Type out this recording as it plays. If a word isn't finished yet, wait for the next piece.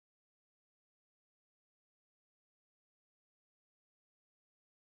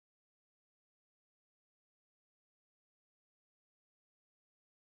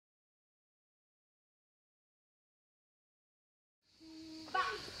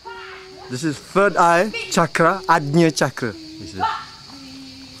This is third eye chakra, Ajna chakra.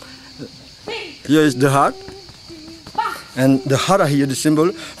 Here is the heart, and the hara here, the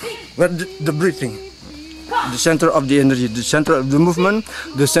symbol, where the breathing, the center of the energy, the center of the movement,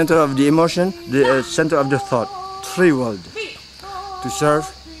 the center of the emotion, the center of the thought. Three worlds to serve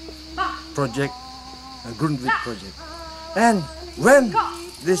project, a Grundtvig project. And when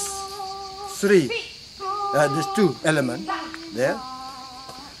these three, these two elements there,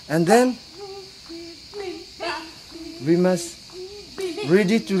 and then we must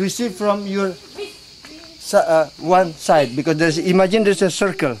ready to receive from your one side, because imagine there's a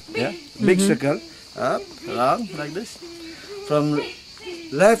circle, yeah, big circle, up, around like this. From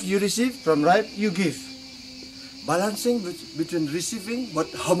left you receive, from right you give. Balancing between receiving, but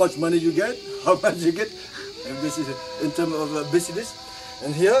how much money you get, how much you get, and this is in terms of business.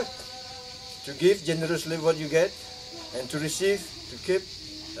 And here, to give generously what you get, and to receive, to keep.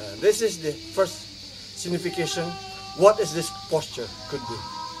 This is the first signification. What is this posture could be?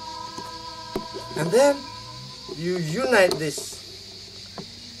 And then you unite this.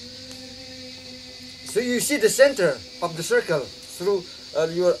 So you see the center of the circle through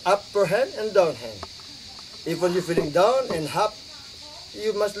your upper hand and down hand. Even you're feeling down and up,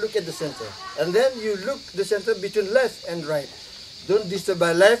 you must look at the center. And then you look the center between left and right. Don't disturb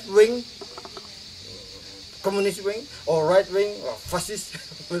by left wing, communist wing, or right wing, or fascist.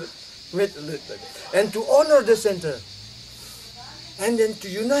 And to honor the center. And then to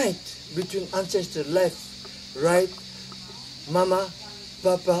unite between ancestors, left, right, mama,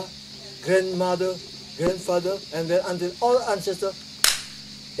 papa, grandmother, grandfather, and then until all ancestors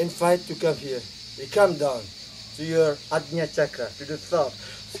invite to come here. They come down to your Ajna chakra, to the thought.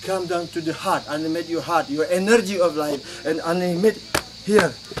 Come down to the heart, animate your heart, your energy of life, and animate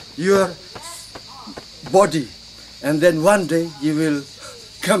here your body. And then one day you will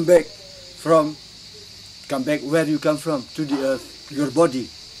come back where you come from, to the earth, your body.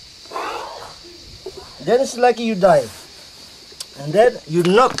 Then it's like you die. And then you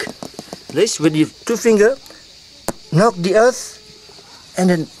knock this with your two fingers, knock the earth,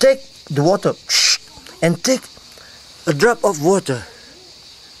 and then take the water, and take a drop of water.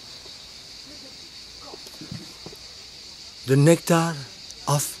 The nectar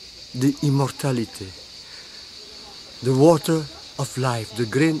of the immortality. The water of life, the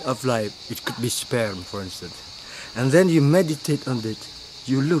grain of life. It could be sperm, for instance. And then you meditate on it.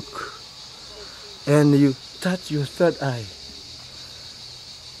 You look. And you touch your third eye.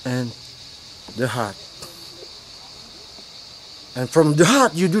 And the heart. And from the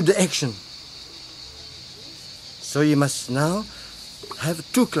heart you do the action. So you must now have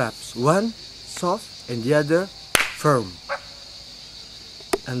two claps. One soft and the other firm.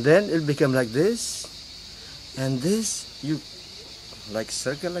 And then it'll become like this. And this you like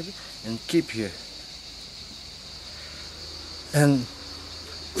circle like it, and keep here. And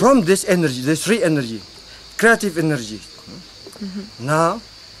from this energy, this three energy, creative energy. Now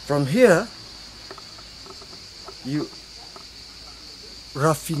from here you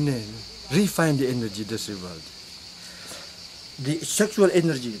refine the energy that's evolved. The sexual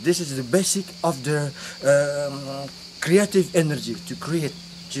energy, this is the basic of the creative energy to create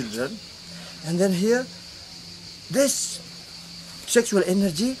children. And then here, this sexual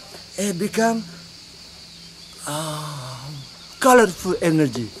energy become colorful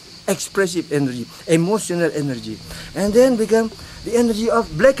energy, expressive energy, emotional energy. And then become the energy of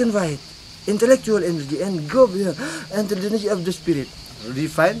black and white, intellectual energy, and go beyond, and the energy of the spirit.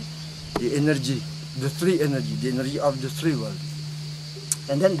 Refine the energy, the three energy, the energy of the three worlds.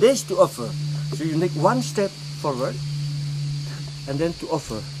 And then this to offer. So you make one step forward, and then to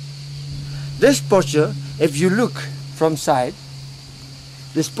offer. This posture, if you look from side,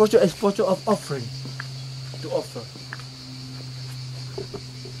 this posture is posture of offering, to offer.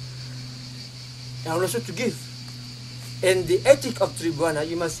 And also to give. In the ethic of Tribuana,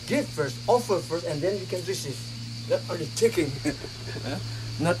 you must give first, offer first, and then you can receive. Not only taking,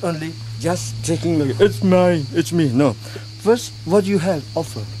 not only just taking, it's mine, it's me. No, first what you have,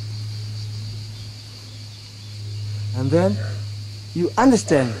 offer. And then you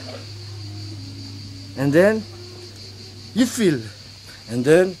understand. And then you feel. And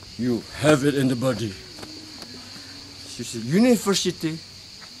then you have it in the body. You see, university,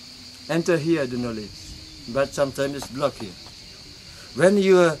 enter here the knowledge. But sometimes it's blocked here. When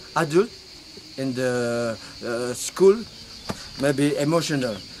you are adult, in the school, maybe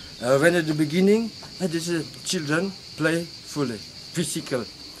emotional. When at the beginning, children play fully, physical.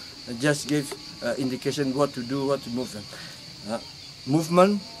 Just give indication what to do, what to move.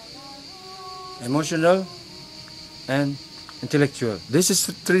 Movement, emotional, and intellectual. This is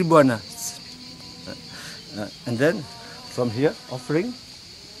Tribuana And then from here, offering.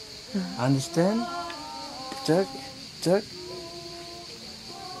 Understand? Check, check.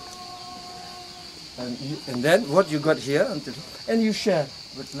 And then what you got here, and you share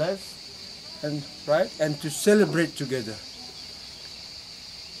with left and right, and to celebrate together.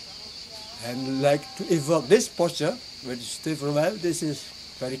 And like to evoke this posture, when you stay for a while, this is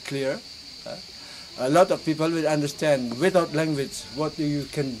very clear. A lot of people will understand without language what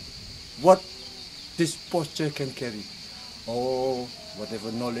this posture can carry. Oh,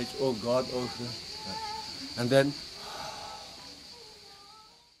 whatever knowledge, oh God, oh. And then